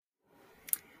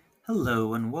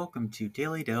Hello and welcome to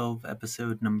Daily Delve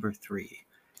episode number 3,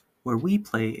 where we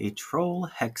play a troll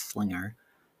hex slinger.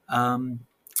 Um,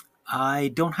 I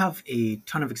don't have a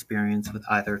ton of experience with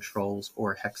either trolls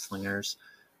or hex slingers.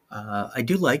 I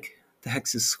do like the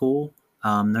hex's school.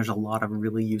 There's a lot of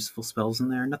really useful spells in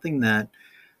there, nothing that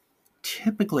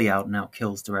typically out and out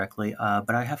kills directly,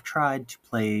 but I have tried to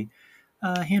play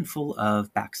a handful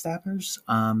of backstabbers,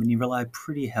 and you rely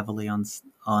pretty heavily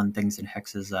on things in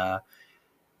hexes.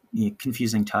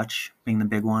 Confusing touch being the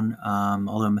big one,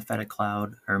 although Mephetic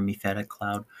Cloud,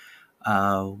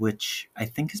 which I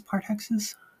think is part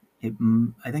hexes.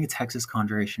 I think it's hexes,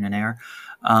 conjuration, and air.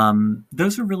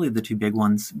 Those are really the two big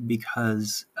ones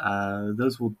because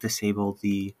those will disable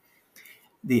the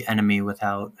enemy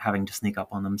without having to sneak up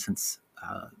on them. Since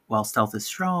while stealth is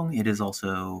strong, it is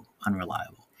also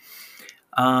unreliable.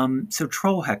 So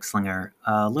troll hexslinger,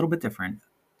 a little bit different.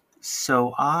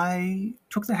 So I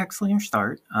took the Hexslinger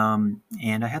start, and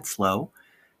I had slow,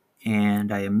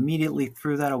 and I immediately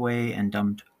threw that away and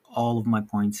dumped all of my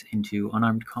points into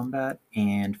unarmed combat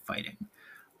and fighting.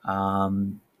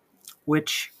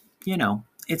 Which,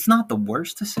 it's not the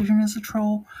worst decision as a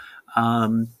troll.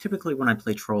 Typically, when I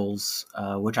play trolls,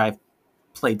 which I've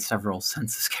played several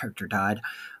since this character died,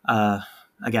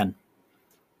 again,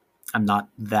 I'm not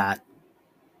that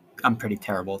I'm pretty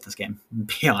terrible at this game,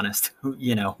 be honest.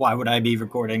 Why would I be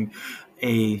recording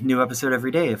a new episode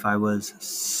every day if I was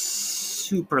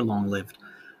super long lived?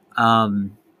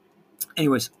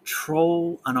 Anyways,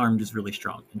 Troll Unarmed is really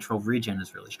strong, and Troll Regen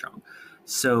is really strong.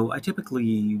 So I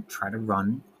typically try to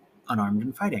run Unarmed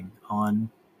and Fighting on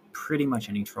pretty much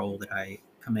any troll that I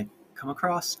come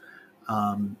across.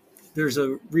 Um, there's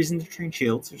a reason to train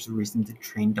shields, there's a reason to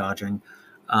train dodging.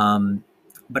 Um,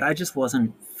 but I just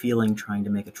wasn't feeling trying to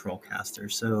make a troll caster,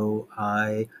 so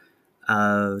I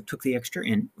took the extra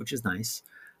int, which is nice,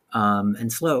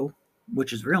 and slow,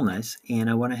 which is real nice, and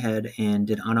I went ahead and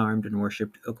did unarmed and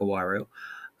worshipped Okawaru.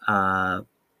 Uh,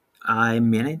 I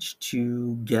managed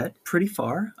to get pretty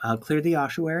far, clear the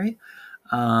ossuary,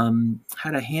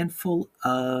 had a handful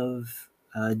of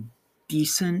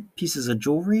decent pieces of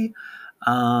jewelry,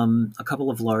 a couple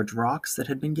of large rocks that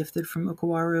had been gifted from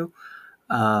Okawaru,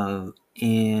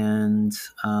 and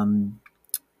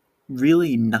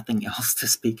really nothing else to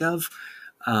speak of.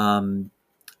 Um,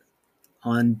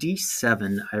 on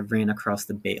D7, I ran across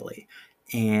the Bailey,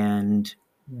 and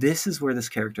this is where this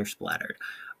character splattered.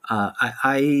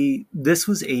 This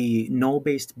was a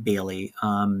null-based Bailey,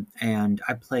 and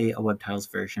I play a Web Tiles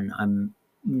version. I'm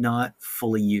not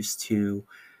fully used to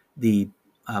the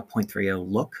 0.30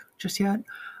 look just yet.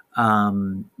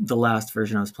 The last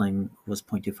version I was playing was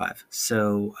 0.25,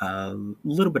 so a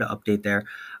little bit of update there.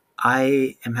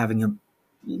 I am having a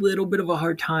little bit of a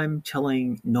hard time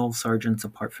telling null sergeants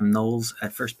apart from nulls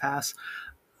at first pass.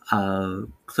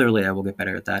 Clearly, I will get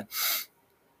better at that.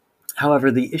 However,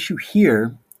 the issue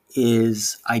here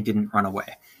is I didn't run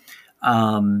away.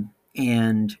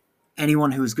 And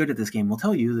anyone who is good at this game will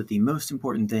tell you that the most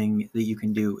important thing that you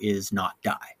can do is not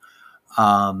die.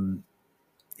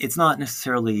 It's not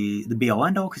necessarily the be-all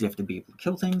end-all because you have to be able to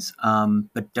kill things,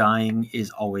 but dying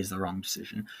is always the wrong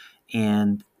decision.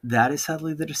 And that is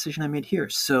sadly the decision I made here.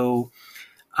 So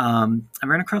I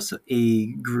ran across a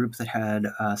group that had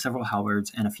several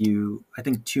halberds and I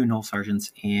think two null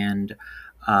sergeants and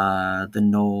the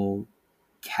null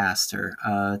caster.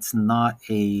 It's not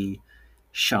a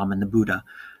shaman, the Buddha,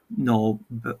 null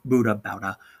Buddha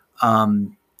Bauda.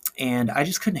 And I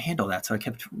just couldn't handle that, so I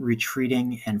kept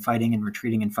retreating and fighting and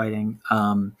retreating and fighting.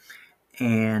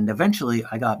 And eventually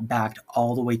I got backed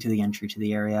all the way to the entry to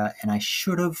the area, and I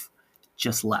should have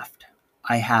just left.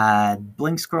 I had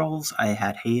blink scrolls, I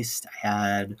had haste, I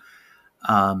had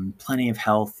plenty of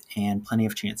health and plenty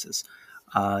of chances.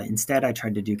 Instead, I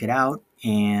tried to duke it out,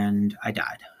 and I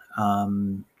died. I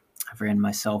ran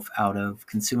myself out of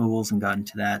consumables and got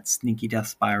into that sneaky death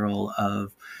spiral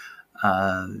of,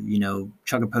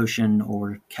 chug a potion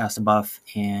or cast a buff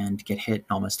and get hit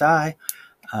and almost die,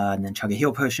 and then chug a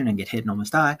heal potion and get hit and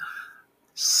almost die.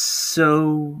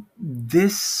 So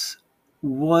this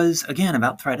was, again,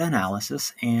 about threat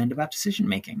analysis and about decision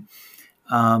making.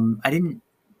 I didn't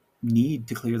need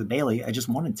to clear the Bailey, I just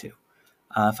wanted to.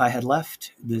 If I had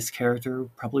left, this character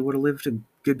probably would have lived a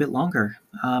good bit longer.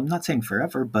 I'm not saying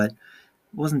forever, but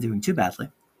wasn't doing too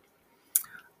badly.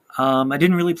 I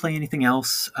didn't really play anything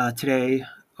else today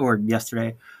or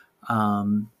yesterday.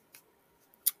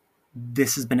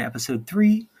 This has been episode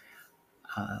 3.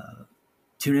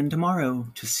 Tune in tomorrow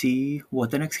to see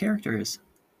what the next character is.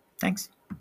 Thanks.